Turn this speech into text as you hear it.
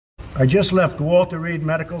I just left Walter Reed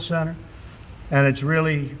Medical Center, and it's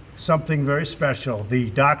really something very special. The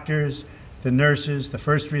doctors, the nurses, the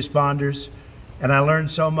first responders, and I learned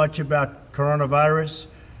so much about coronavirus.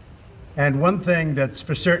 And one thing that's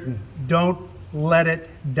for certain, don't let it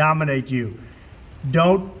dominate you.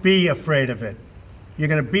 Don't be afraid of it. You're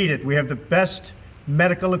going to beat it. We have the best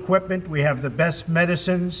medical equipment. We have the best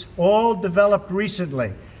medicines, all developed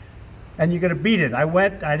recently. And you're going to beat it. I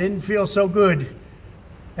didn't feel so good.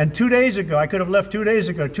 And 2 days ago, I could have left 2 days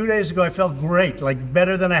ago. 2 days ago, I felt great, like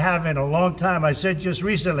better than I have in a long time. I said just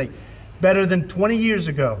recently, better than 20 years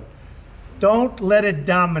ago. Don't let it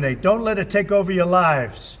dominate. Don't let it take over your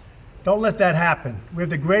lives. Don't let that happen. We have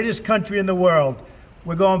the greatest country in the world.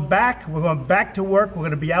 We're going back to work. We're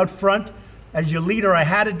going to be out front. As your leader, I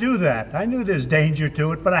had to do that. I knew there's danger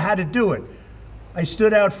to it, but I had to do it. I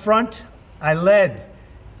stood out front. I led.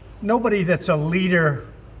 Nobody that's a leader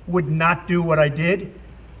would not do what I did.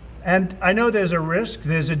 And I know there's a risk,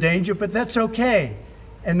 there's a danger, but that's okay.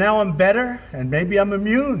 And now I'm better, and maybe I'm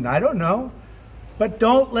immune, I don't know. But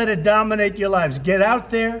don't let it dominate your lives. Get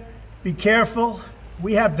out there, be careful.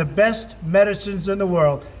 We have the best medicines in the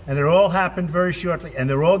world, and it all happened very shortly, and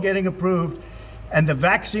they're all getting approved, and the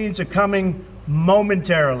vaccines are coming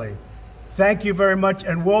momentarily. Thank you very much,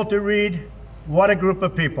 and Walter Reed, what a group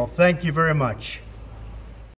of people. Thank you very much.